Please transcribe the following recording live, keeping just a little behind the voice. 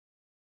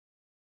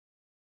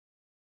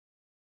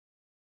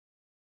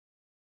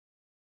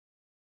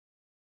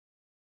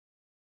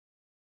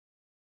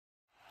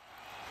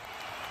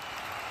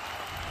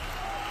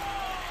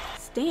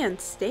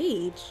stand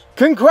stage.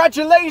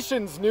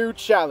 Congratulations, new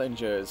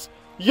challengers!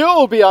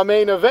 You'll be our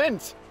main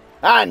event!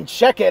 And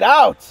check it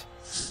out!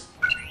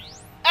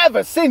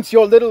 Ever since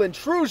your little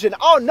intrusion,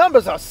 our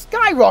numbers are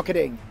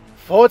skyrocketing!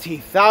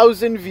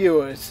 40,000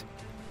 viewers.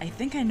 I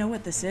think I know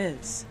what this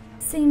is.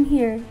 Same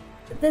here.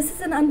 This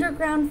is an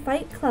underground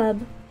fight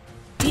club.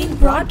 Being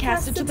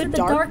broadcasted to the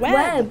dark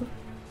web.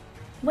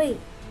 Wait,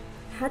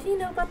 how do you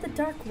know about the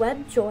dark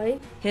web, Joy?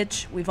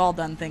 Hitch, we've all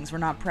done things we're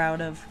not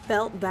proud of.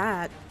 Felt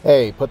bad.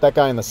 Hey, put that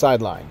guy on the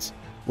sidelines.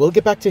 We'll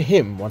get back to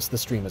him once the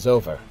stream is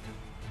over.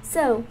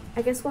 So,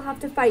 I guess we'll have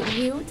to fight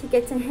you to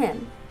get to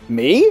him.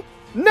 Me?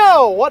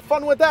 No! What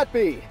fun would that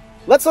be?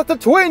 Let's let the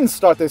twins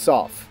start this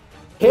off.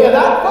 Hear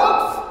that,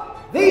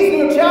 folks? These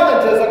new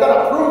challengers are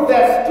gonna prove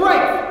their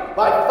strength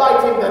by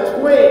fighting the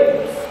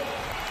twins!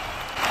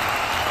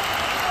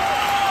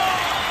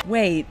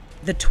 Wait,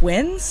 the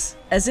twins?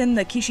 As in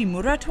the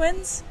Shimura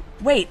twins?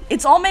 Wait,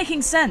 it's all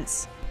making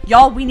sense.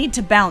 Y'all, we need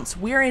to bounce.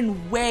 We're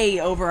in way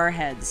over our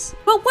heads.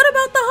 But what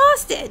about the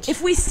hostage?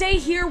 If we stay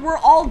here, we're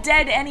all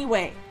dead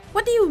anyway.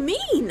 What do you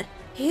mean?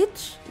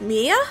 Hitch?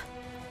 Mia?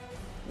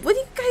 What do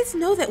you guys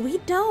know that we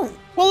don't?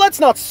 Well, let's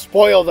not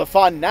spoil the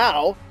fun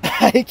now.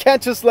 I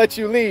can't just let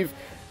you leave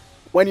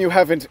when you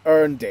haven't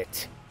earned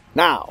it.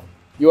 Now,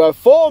 you have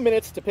 4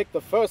 minutes to pick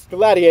the first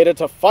gladiator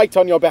to fight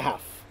on your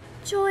behalf.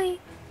 Joy,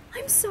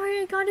 I'm sorry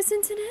I got us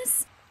into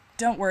this.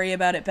 Don't worry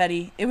about it,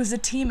 Betty. It was a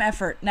team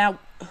effort. Now,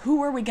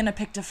 who are we gonna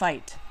pick to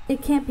fight?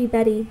 It can't be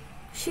Betty.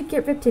 She'd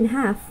get ripped in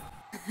half.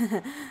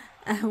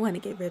 I want to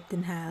get ripped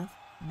in half.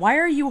 Why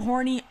are you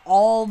horny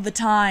all the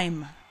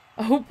time?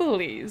 Oh,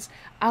 please.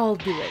 I'll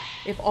do it.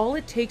 If all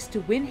it takes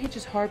to win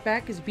Hitch's heart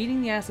back is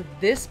beating the ass of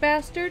this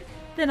bastard,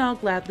 then I'll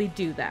gladly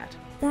do that.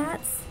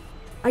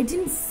 I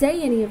didn't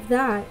say any of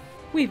that.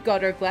 We've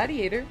got our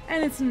gladiator,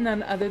 and it's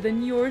none other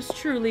than yours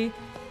truly.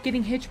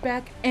 Getting Hitch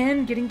back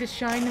and getting to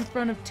shine in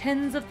front of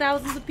tens of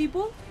thousands of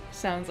people?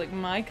 Sounds like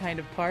my kind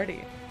of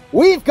party.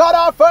 We've got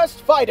our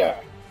first fighter!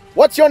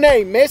 What's your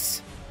name,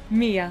 miss?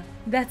 Mia.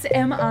 That's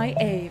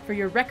M-I-A for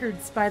your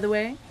records, by the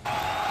way.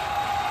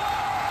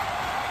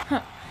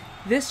 Huh.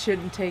 This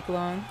shouldn't take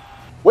long.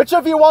 Which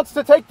of you wants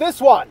to take this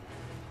one?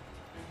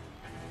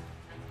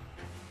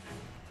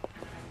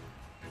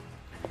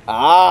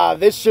 Ah,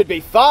 this should be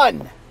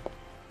fun!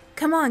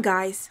 Come on,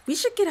 guys. We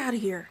should get out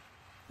of here.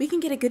 We can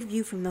get a good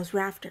view from those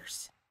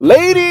rafters.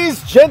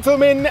 Ladies,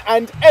 gentlemen,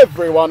 and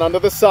everyone under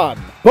the sun,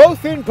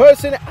 both in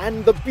person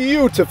and the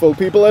beautiful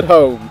people at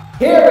home,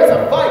 here is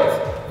a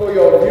fight for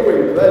your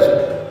viewing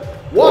pleasure.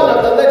 One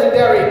of the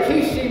legendary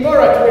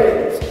Shimura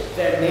twins,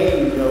 their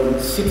name known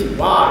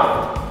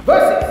citywide,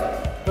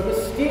 versus the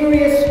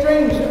mysterious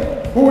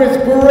stranger who is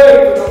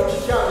brave enough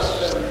to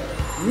challenge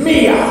them,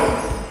 Mia.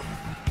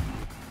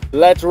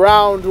 Let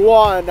round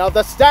one of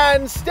the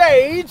stand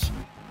stage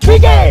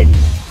begin!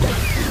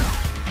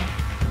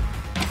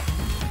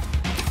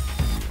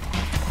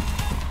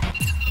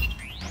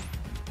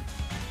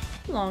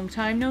 Long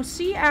time no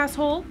see,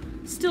 asshole.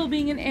 Still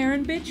being an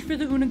errand bitch for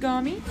the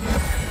Unagami?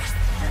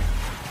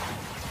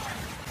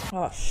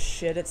 Oh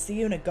shit, it's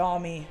the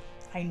Unagami.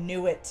 I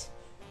knew it.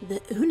 The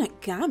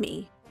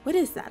Unagami? What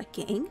is that, a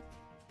gang?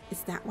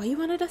 Is that why you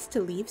wanted us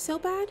to leave so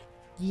bad?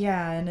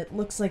 Yeah, and it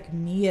looks like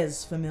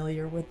Mia's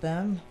familiar with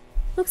them.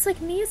 Looks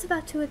like Mia's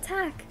about to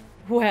attack.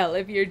 Well,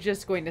 if you're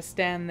just going to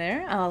stand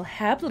there, I'll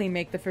happily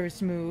make the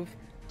first move.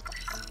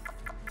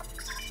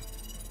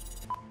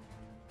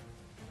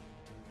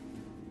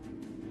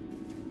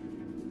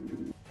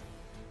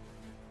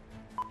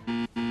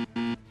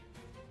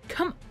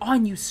 Come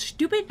on, you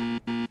stupid!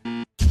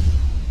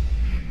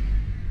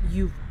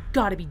 You've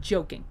gotta be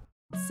joking.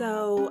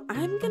 So,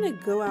 I'm gonna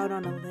go out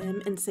on a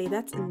limb and say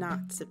that's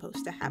not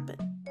supposed to happen.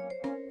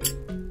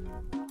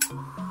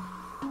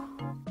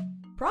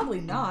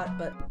 Probably not,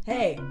 but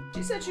hey,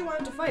 she said she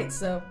wanted to fight,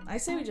 so I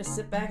say we just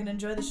sit back and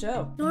enjoy the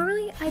show.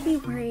 Normally, I'd be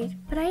worried,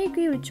 but I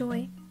agree with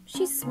Joy.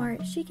 She's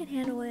smart. She can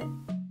handle it.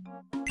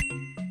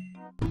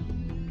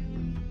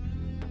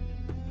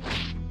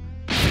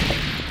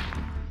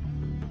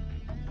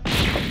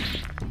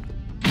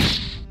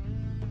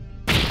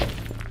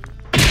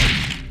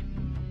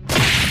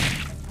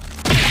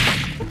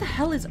 What the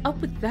hell is up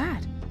with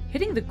that?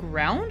 Hitting the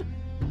ground?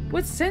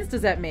 What sense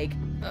does that make?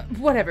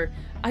 Whatever.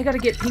 I gotta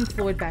get Pink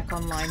Floyd back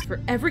online. For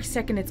every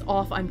second it's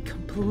off, I'm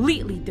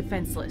completely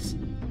defenseless.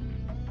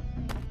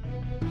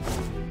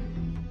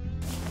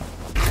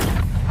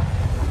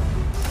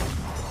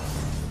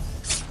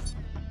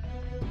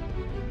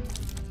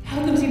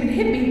 How'd those even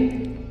hit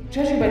me?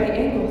 Judging by the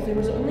angles, there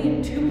was only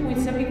a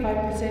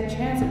 2.75%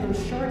 chance of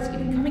those shards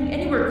even coming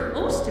anywhere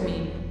close to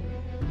me.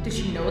 Did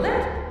she know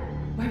that?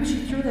 Why would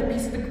she throw that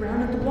piece of the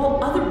ground at the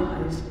wall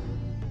otherwise?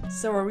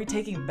 So are we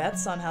taking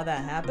bets on how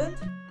that happened?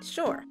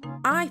 Sure.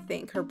 I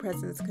think her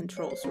presence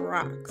controls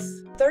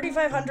rocks.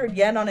 3,500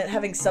 yen on it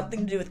having something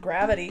to do with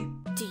gravity.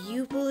 Do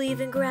you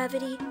believe in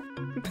gravity?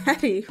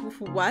 Betty,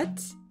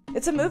 what?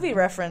 It's a movie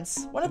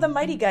reference. One of the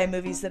Mighty Guy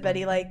movies that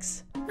Betty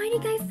likes. Mighty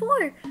Guy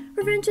 4!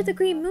 Revenge of the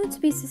Green Moon, to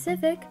be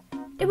specific.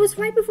 It was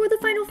right before the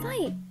final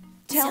fight.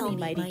 Tell me,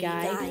 mighty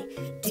guy,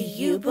 do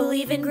you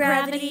believe in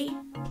gravity?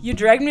 You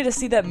dragged me to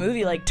see that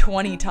movie like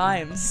 20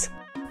 times.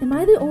 Am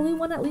I the only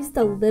one at least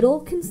a little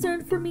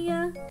concerned for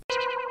Mia?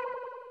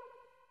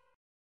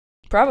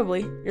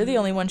 Probably. You're the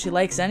only one she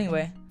likes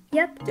anyway.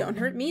 Yep. Don't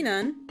hurt me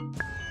none.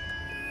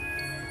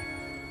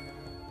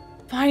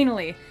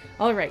 Finally!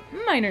 Alright,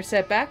 minor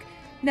setback.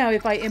 Now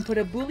if I input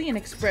a Boolean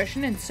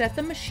expression and set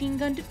the machine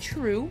gun to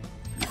true...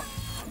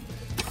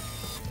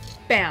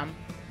 Bam!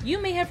 You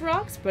may have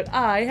rocks, but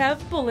I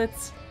have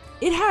bullets.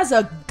 It has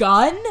a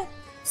gun?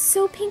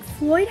 So Pink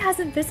Floyd has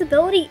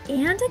invisibility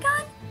and a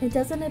gun? It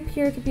doesn't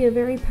appear to be a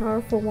very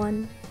powerful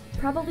one.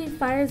 Probably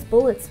fires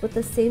bullets with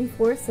the same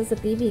force as a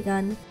BB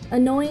gun.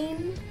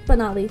 Annoying, but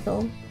not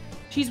lethal.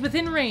 She's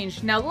within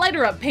range. Now light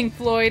her up, Pink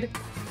Floyd!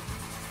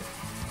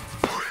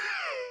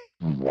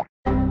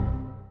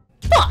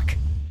 Fuck!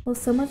 Well,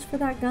 so much for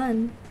that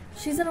gun.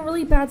 She's in a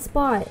really bad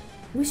spot.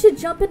 We should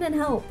jump in and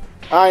help.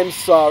 I'm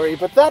sorry,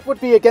 but that would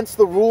be against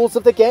the rules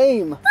of the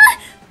game.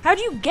 How'd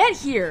you get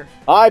here?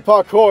 I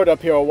parkoured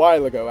up here a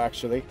while ago,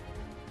 actually.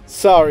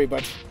 Sorry,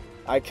 but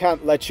I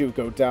can't let you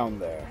go down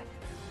there.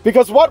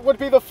 Because what would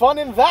be the fun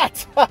in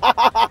that? What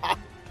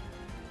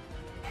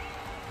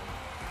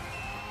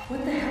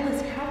the hell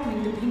is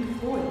happening to Pink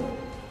Floyd?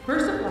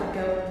 First a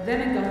blackout,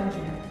 then a gun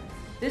jam.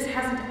 This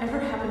hasn't ever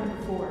happened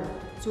before,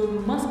 so it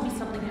must be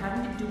something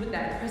having to do with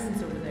that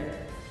presence over there.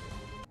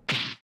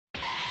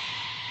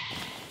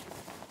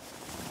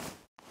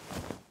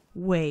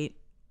 Wait,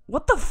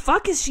 what the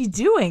fuck is she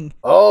doing?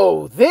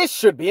 Oh, this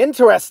should be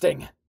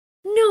interesting.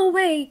 No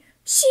way!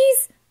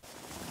 She's...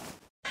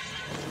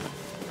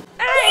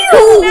 Hey,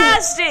 that's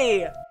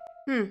nasty!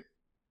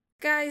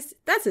 Guys,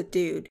 that's a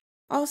dude.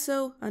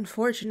 Also,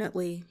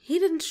 unfortunately, he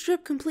didn't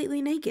strip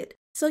completely naked,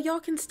 so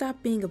y'all can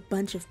stop being a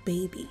bunch of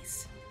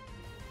babies.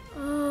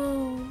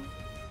 Oh...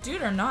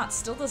 Dude or not,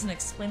 still doesn't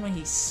explain why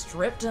he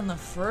stripped in the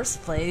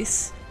first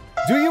place.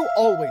 Do you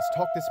always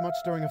talk this much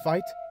during a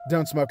fight?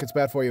 Don't smoke, it's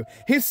bad for you.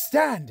 His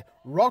stand,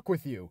 rock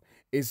with you,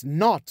 is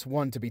not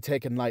one to be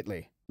taken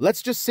lightly.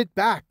 Let's just sit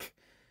back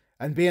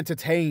and be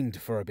entertained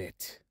for a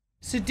bit.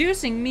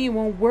 Seducing me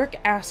won't work,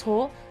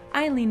 asshole.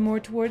 I lean more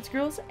towards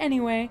girls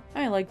anyway.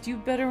 I liked you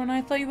better when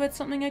I thought you had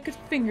something I could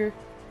finger.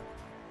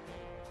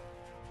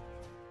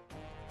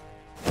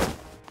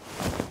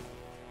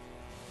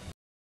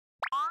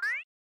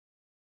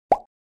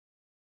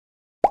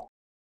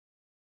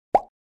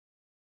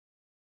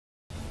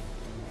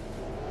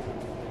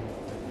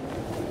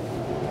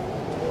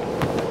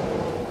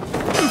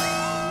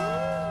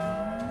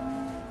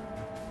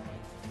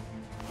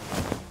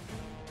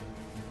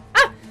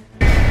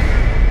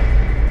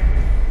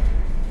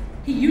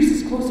 He used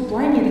his clothes to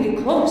blind me to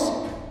get close.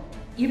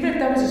 Even if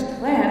that was his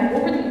plan,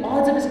 what were the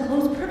odds of his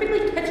clothes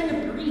perfectly catching a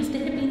breeze to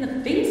hit me in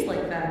the face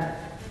like that?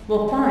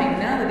 Well, fine,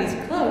 now that he's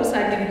close,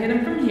 I can hit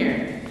him from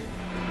here.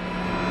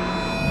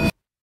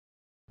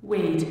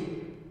 Wait,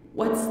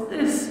 what's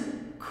this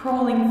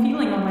crawling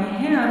feeling on my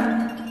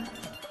hand?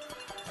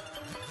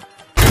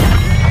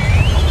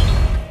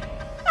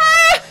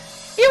 Ah!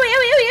 Ew, ew,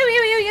 ew, ew,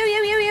 ew, ew, ew,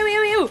 ew, ew, ew,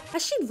 ew, ew.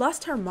 Has she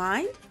lost her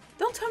mind?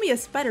 Don't tell me a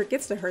spider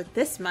gets to hurt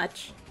this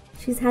much.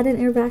 She's had an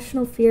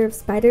irrational fear of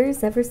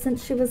spiders ever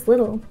since she was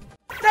little.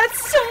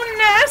 That's so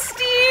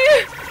nasty!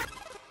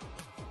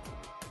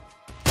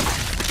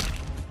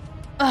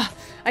 Ugh,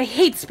 I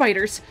hate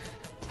spiders.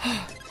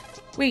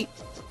 Wait,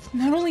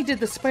 not only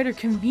did the spider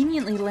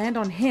conveniently land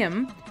on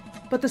him,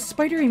 but the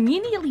spider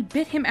immediately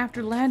bit him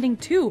after landing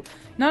too.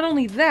 Not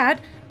only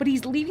that, but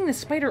he's leaving the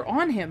spider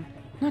on him,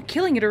 not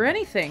killing it or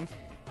anything.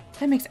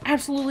 That makes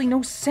absolutely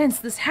no sense.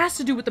 This has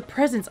to do with the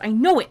presence. I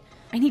know it.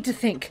 I need to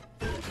think.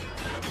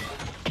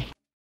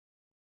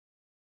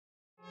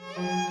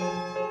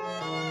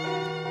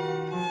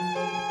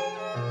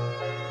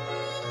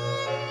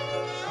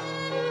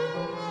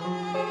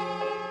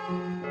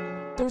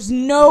 There's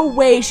no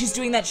way she's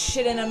doing that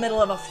shit in the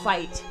middle of a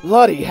fight.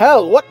 Bloody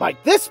hell, what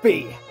might this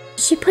be?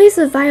 She plays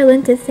the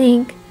violin to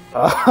think.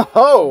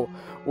 Oh,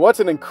 what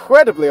an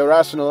incredibly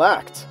irrational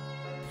act.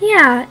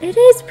 Yeah, it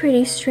is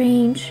pretty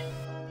strange.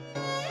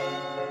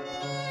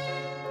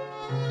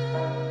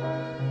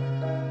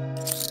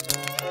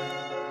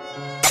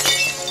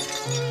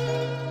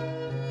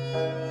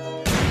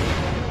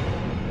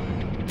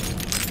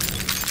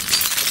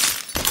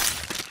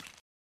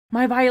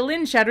 My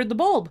violin shattered the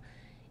bulb.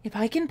 If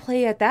I can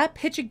play at that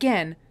pitch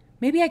again,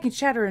 maybe I can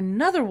shatter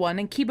another one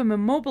and keep him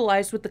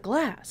immobilized with the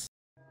glass.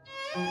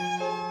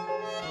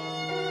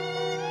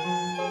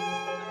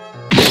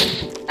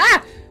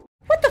 Ah!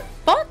 What the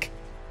fuck?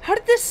 How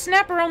did this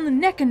snap around the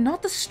neck and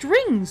not the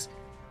strings?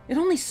 It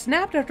only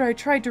snapped after I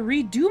tried to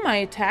redo my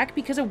attack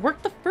because it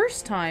worked the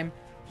first time.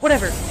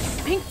 Whatever.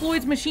 Pink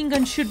Floyd's machine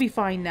gun should be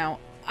fine now.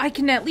 I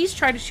can at least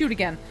try to shoot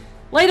again.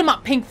 Light him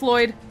up, Pink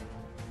Floyd!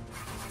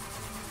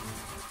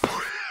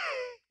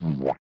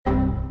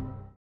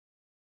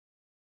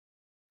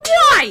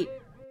 Why?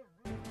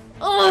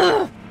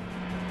 Ugh!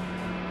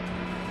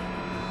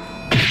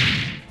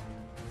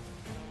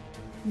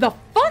 The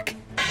fuck?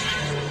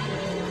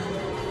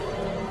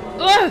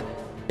 Ugh!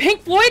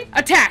 Pink Floyd,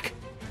 attack!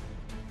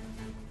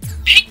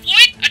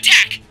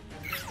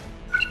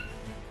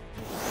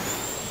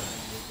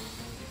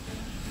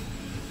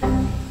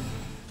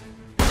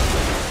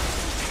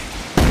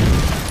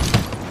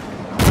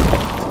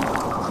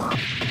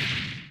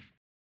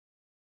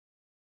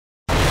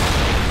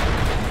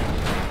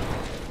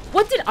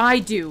 did I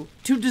do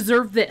to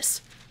deserve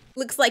this?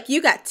 Looks like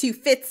you got 2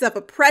 fifths of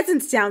a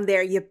presence down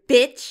there, you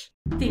bitch.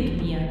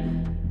 Think, Mia.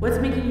 What's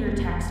making your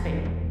attacks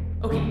fail?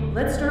 Okay,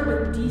 let's start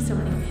with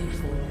de-summoning Pink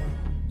Floyd.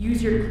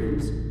 Use your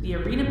clues. The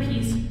arena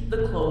piece,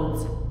 the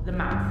clothes, the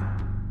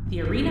mouth.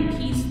 The arena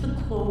piece, the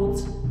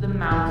clothes, the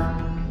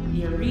mouth.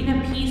 The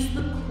arena piece,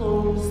 the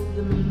clothes,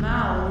 the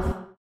mouth.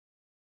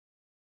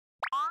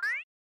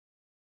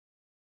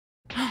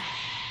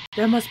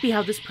 That must be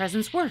how this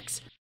presence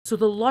works. So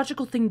the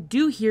logical thing to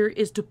do here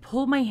is to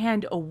pull my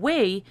hand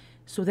away,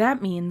 so that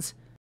means...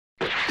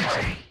 The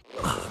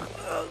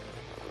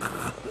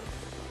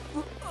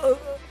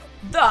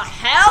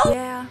hell?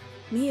 Yeah,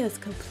 Mia's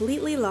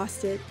completely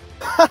lost it.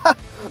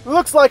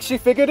 Looks like she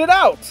figured it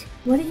out.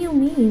 What do you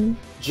mean?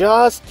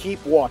 Just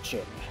keep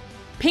watching.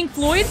 Pink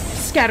Floyd,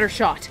 scatter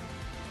shot.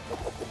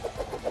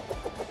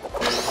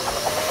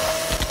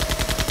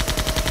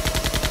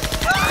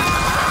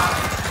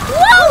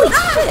 Holy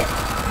shit!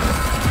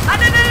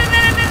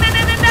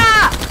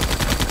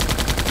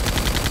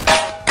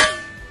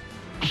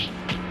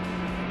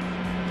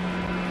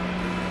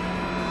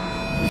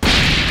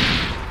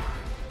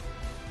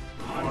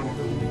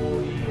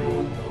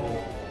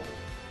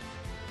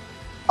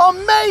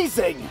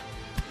 Amazing!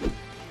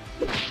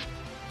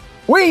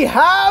 We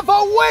have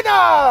a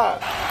winner!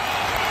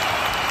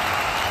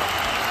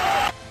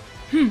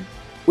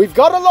 We've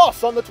got a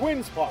loss on the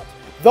twins part,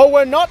 though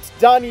we're not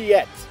done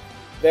yet.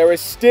 There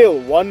is still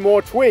one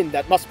more twin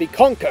that must be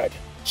conquered.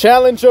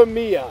 Challenger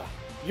Mia,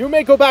 you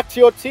may go back to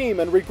your team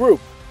and regroup,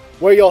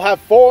 where you'll have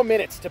 4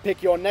 minutes to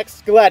pick your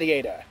next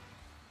gladiator.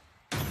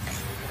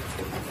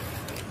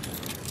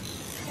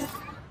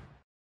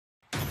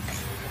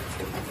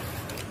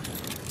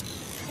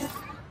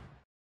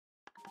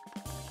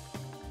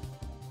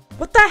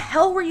 What the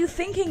hell were you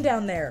thinking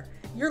down there?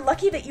 You're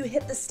lucky that you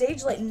hit the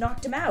stage light and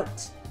knocked him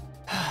out.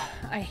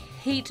 I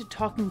hate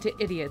talking to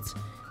idiots.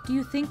 Do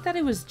you think that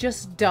it was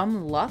just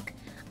dumb luck?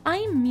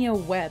 I'm Mia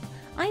Webb.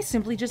 I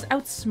simply just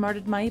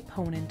outsmarted my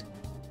opponent.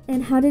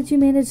 And how did you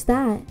manage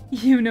that?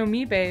 You know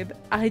me, babe.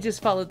 I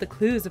just followed the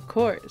clues, of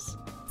course.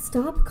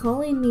 Stop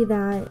calling me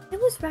that. It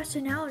was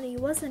rationality,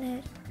 wasn't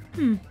it?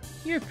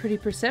 You're pretty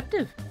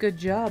perceptive. Good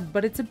job,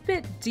 but it's a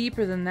bit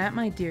deeper than that,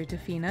 my dear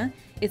Tafina.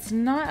 It's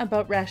not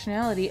about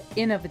rationality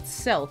in of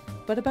itself,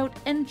 but about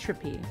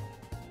entropy.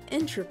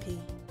 Entropy?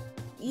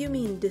 You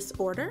mean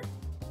disorder?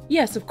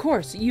 Yes, of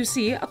course. You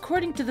see,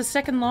 according to the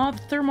second law of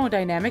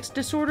thermodynamics,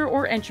 disorder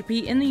or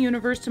entropy in the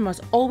universe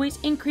must always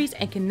increase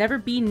and can never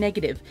be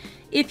negative.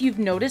 If you've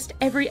noticed,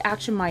 every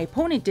action my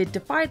opponent did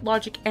defied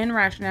logic and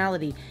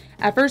rationality.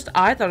 At first,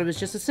 I thought it was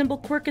just a simple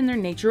quirk in their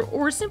nature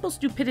or a simple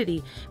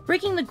stupidity,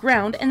 breaking the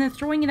ground and then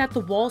throwing it at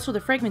the wall so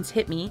the fragments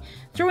hit me,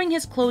 throwing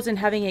his clothes and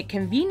having it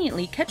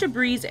conveniently catch a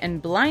breeze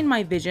and blind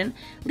my vision,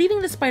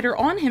 leaving the spider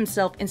on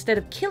himself instead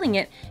of killing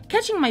it,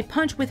 catching my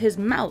punch with his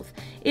mouth.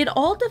 It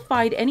all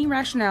defied any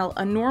rationale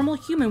a normal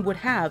human would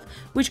have,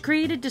 which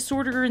created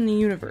disorder in the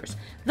universe.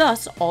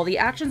 Thus, all the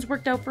actions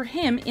worked out for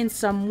him in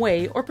some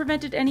way or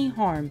prevented any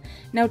harm.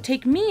 Now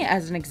take me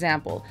as an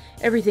example.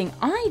 Everything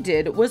I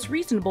did was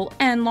reasonable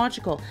and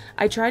logical.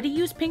 I tried to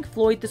use Pink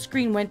Floyd, the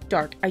screen went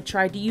dark. I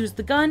tried to use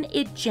the gun,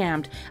 it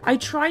jammed. I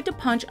tried to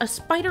punch, a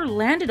spider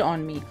landed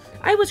on me.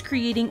 I was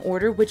creating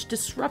order which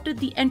disrupted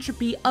the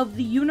entropy of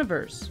the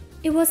universe.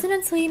 It wasn't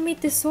until you made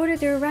disorder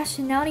the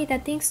irrationality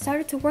that things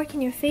started to work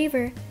in your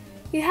favor.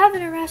 You have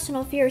an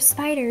irrational fear of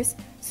spiders,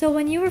 so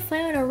when you were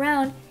flailing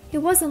around, it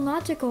wasn't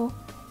logical.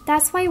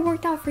 That's why it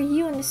worked out for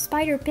you and the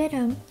spider bit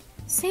him.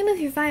 Same with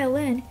your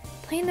violin.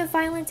 Playing the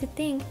violin to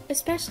think,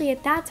 especially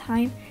at that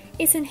time,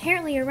 is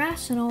inherently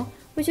irrational,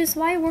 which is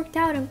why it worked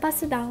out and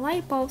busted that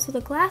light bulb so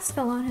the glass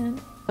fell on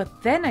him.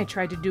 But then I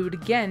tried to do it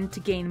again to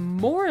gain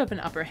more of an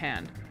upper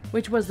hand,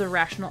 which was the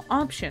rational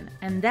option,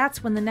 and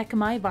that's when the neck of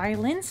my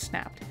violin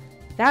snapped.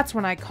 That's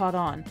when I caught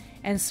on,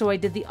 and so I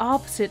did the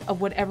opposite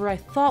of whatever I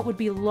thought would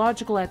be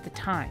logical at the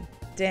time.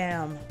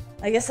 Damn.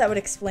 I guess that would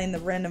explain the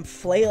random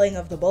flailing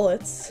of the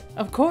bullets.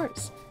 Of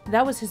course,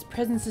 that was his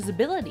presence's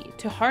ability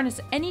to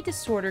harness any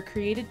disorder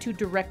created to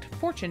direct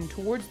fortune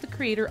towards the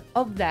creator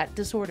of that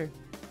disorder.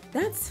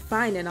 That's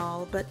fine and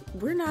all, but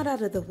we're not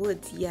out of the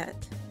woods yet.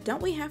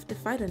 Don't we have to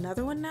fight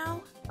another one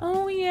now?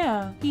 Oh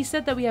yeah, he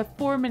said that we have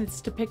 4 minutes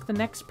to pick the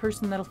next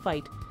person that'll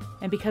fight.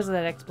 And because of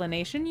that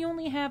explanation, you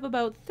only have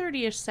about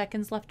 30-ish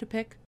seconds left to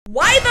pick.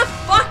 Why the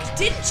fuck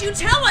didn't you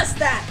tell us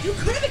that? You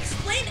could have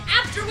explained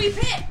after we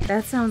picked!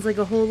 That sounds like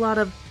a whole lot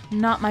of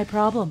not my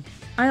problem.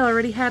 I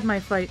already had my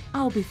fight.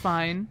 I'll be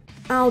fine.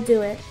 I'll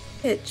do it.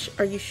 Hitch,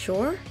 are you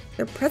sure?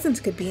 Their presence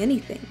could be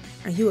anything.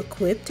 Are you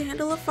equipped to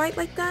handle a fight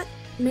like that?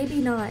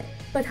 Maybe not,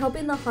 but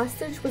helping the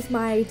hostage was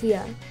my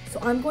idea, so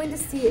I'm going to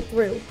see it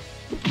through.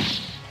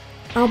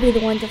 I'll be the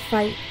one to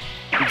fight.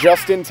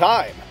 Just in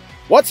time.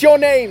 What's your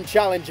name,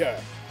 Challenger?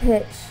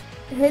 Hitch.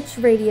 Hitch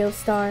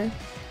Radiostar.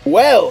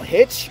 Well,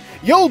 Hitch,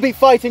 you'll be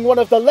fighting one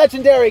of the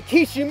legendary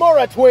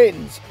Shimura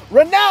twins,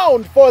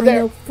 renowned for their— I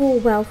know full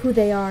well who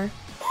they are.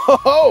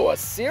 Oh, a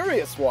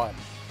serious one.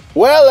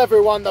 Well,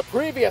 everyone, the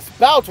previous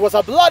bout was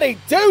a bloody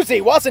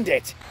doozy, wasn't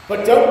it?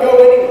 But don't go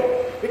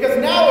anywhere. because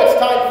now it's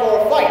time for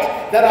a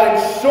fight that I'm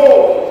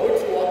sure will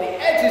put you on the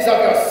edges of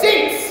your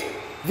seats!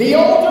 The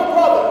older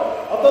brother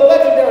of the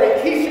legendary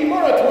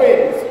Shimura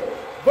twins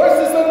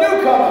versus the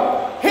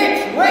newcomer,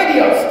 Hitch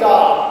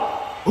Radiostar!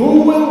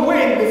 Who will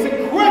win this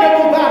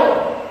incredible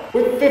battle?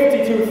 With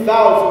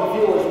 52,000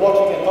 viewers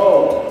watching at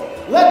home,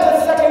 let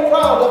the second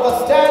round of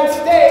the stand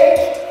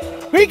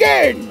stage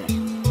begin!